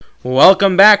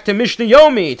Welcome back to Mishna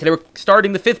Yomi. Today we're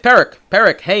starting the fifth Perek.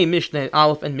 Perek, hey, Mishna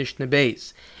Aleph and Mishna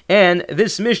Beis. And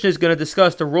this Mishnah is going to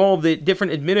discuss the role of the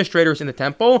different administrators in the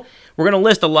temple. We're going to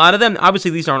list a lot of them.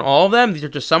 Obviously, these aren't all of them. These are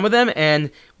just some of them.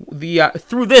 And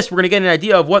through this, we're going to get an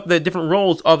idea of what the different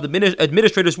roles of the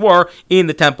administrators were in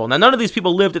the temple. Now, none of these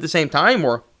people lived at the same time,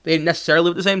 or they didn't necessarily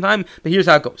live at the same time, but here's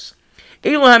how it goes.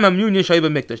 These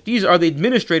are the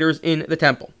administrators in the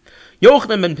temple.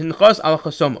 Yochanan ben Pinchas al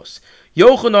Chasomos.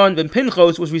 Yochanan ben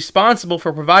Pinchas was responsible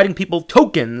for providing people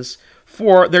tokens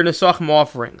for their Nesachim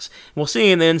offerings. We'll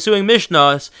see in the ensuing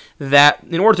Mishnahs that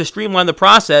in order to streamline the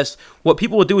process, what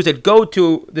people would do is they'd go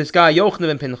to this guy Yochanan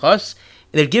ben Pinchas,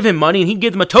 and they'd give him money, and he'd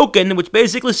give them a token, which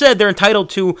basically said they're entitled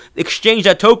to exchange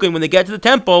that token when they get to the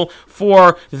temple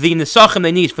for the Nesachim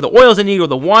they need, for the oils they need, or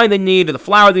the wine they need, or the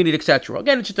flour they need, etc.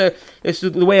 Again, it's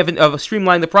the way of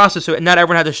streamlining the process, so not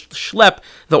everyone had to schlep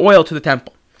the oil to the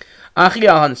temple. Achi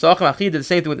al Nesachim, Achi did the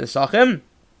same thing with Nesachim.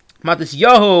 Matis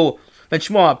Yahu ben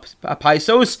Shmuel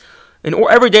Paisos. And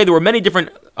every day there were many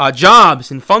different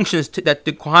jobs and functions that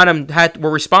the Kohanim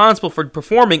were responsible for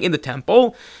performing in the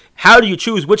temple. How do you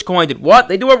choose which Kohen did what?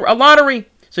 They do a lottery.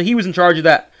 So he was in charge of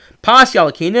that. Pasi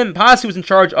Alakinim. Pasi was in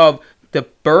charge of the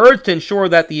birds to ensure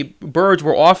that the birds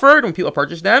were offered when people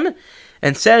purchased them.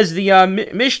 And says the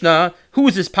Mishnah, who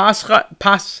is this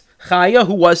Paschaya?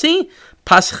 Who was he?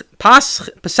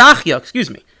 Pesachia,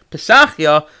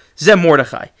 Pesachia Zem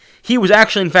Mordechai. He was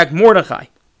actually, in fact, Mordechai,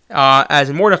 as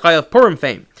in Mordechai of Purim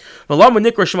fame. Why do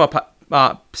we call him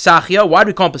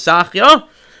Pesachia?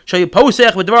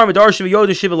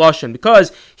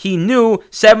 Because he knew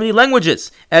 70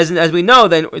 languages. As we know,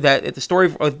 that at the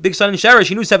story of Big Son and Sherish,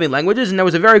 he knew 70 languages, and that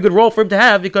was a very good role for him to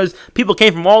have because people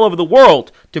came from all over the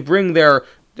world to bring their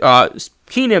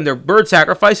kinim, their bird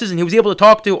sacrifices, and he was able to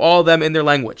talk to all of them in their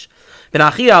language. Ben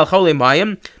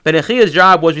Achia's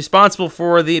job was responsible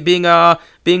for being an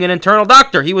internal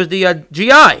doctor. He was the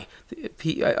GI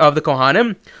of the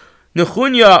Kohanim.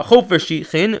 Nechunya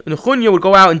would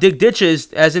go out and dig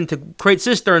ditches, as in to create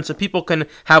cisterns so people can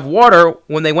have water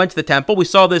when they went to the temple. We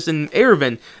saw this in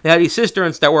Eruvin. They had these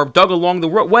cisterns that were dug along the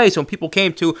way, so when people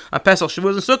came to Pesach,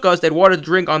 Shavuos, and Sukkot, they had water to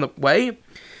drink on the way.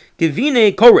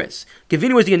 Givine Kores.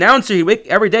 Givine was the announcer. He'd wake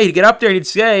every day. He'd get up there and he'd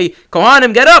say,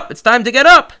 "Kohanim, get up! It's time to get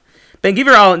up." Ben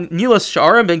Giver al Nilas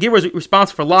Sharim. Ben Giver was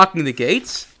responsible for locking the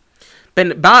gates.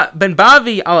 Ben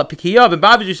Bavi al Pikiya. Ben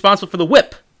Bavi was responsible for the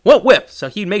whip. What whip? So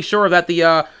he'd make sure that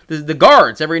the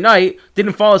guards every night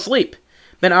didn't fall asleep.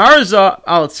 Ben Arza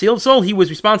al Tzilzol. He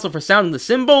was responsible for sounding the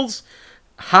cymbals.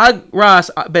 Hagras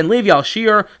ben Levi al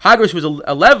Shir. Hagras was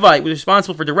a Levite. Was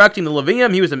responsible for directing the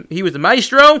Levium. He was the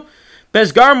maestro.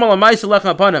 Bez Garmal Amaisa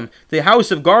Lechem Apanim. The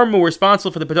house of Garmu were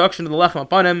responsible for the production of the Lechem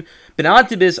Apanim. Ben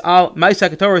Antibis al Maisa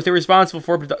Katoris, they were responsible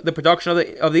for the production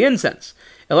of the incense.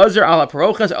 Elazar al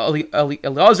Parochas.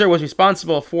 Elazar was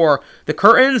responsible for the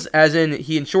curtains, as in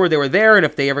he ensured they were there, and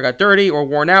if they ever got dirty or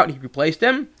worn out, he replaced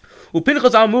them.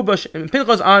 Upinchas al Mubash, and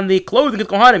Pinchas on the clothing of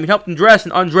Kohanim, he helped them dress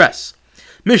and undress.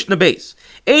 Mishnah Beis.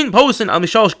 Ein Posen al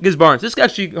Mishal Gizbarns. This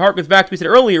actually harkens back to what we said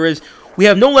earlier, is we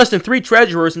have no less than 3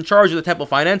 treasurers in charge of the temple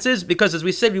finances, because as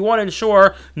we said, we want to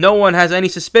ensure no one has any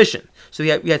suspicion. So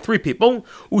we had 3 people.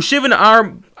 Ushivan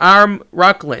Arm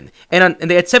Raklin. And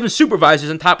they had 7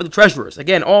 supervisors on top of the treasurers.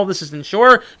 Again, all this is to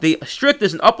ensure the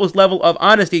strictest and utmost level of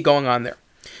honesty going on there.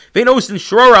 In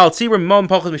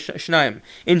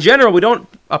general, we don't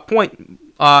appoint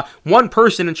one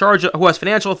person in charge who has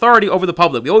financial authority over the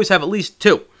public. We always have at least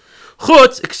 2.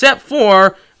 Chutz, except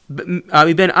for Ben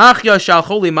Achia shal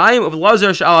Choli Mayim of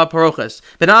Lazar shal Parochas.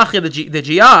 Ben Achia, the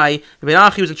GI, Ben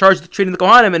Achia was in charge of treating the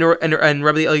Kohanim, and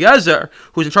Rabbi Eliezer,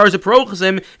 who was in charge of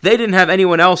Parochasim, they didn't have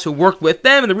anyone else who worked with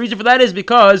them, and the reason for that is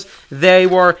because they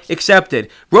were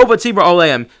accepted. Rova Tzibra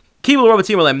Oleim.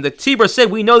 The Tzibra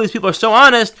said, we know these people are so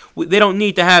honest, they don't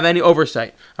need to have any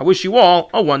oversight. I wish you all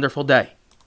a wonderful day.